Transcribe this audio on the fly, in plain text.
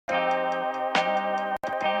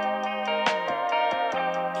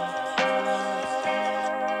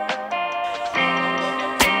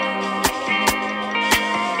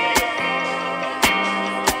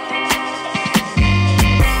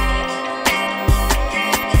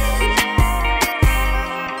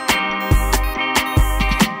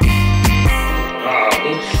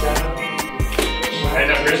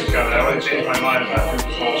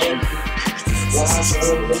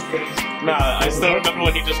Nah, I still remember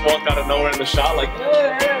when he just walked out of nowhere in the shot, like,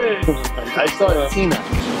 hey! I saw Tina.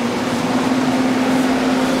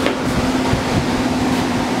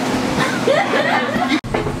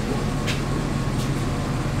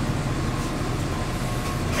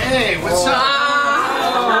 Hey, what's up?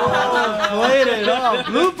 Played it off.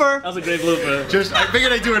 Blooper. That was a great blooper. Just, I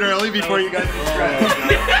figured I'd do it early before you guys subscribe.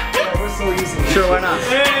 Yeah, we're so used to it. Sure, why not?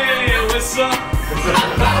 Hey, what's up?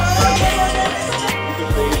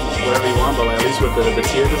 Whatever you want, but like, at least with the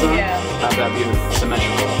tier design, have that be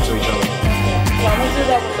symmetrical to each other. So I'm gonna do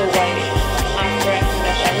that with the white after I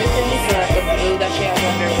finish everything, so that the blue that she has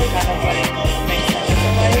under will kind of like make sense with the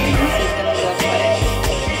white. So it's gonna look like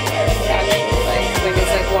actual, like it's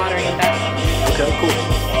like watering it down. Okay, cool.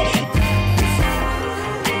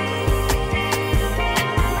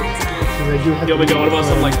 Yo, Miguel, what about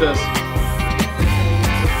something like this?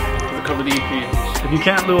 To cover the EP. If you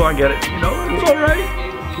can't, Lou, I get it. You know, it's alright.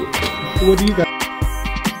 What do you got?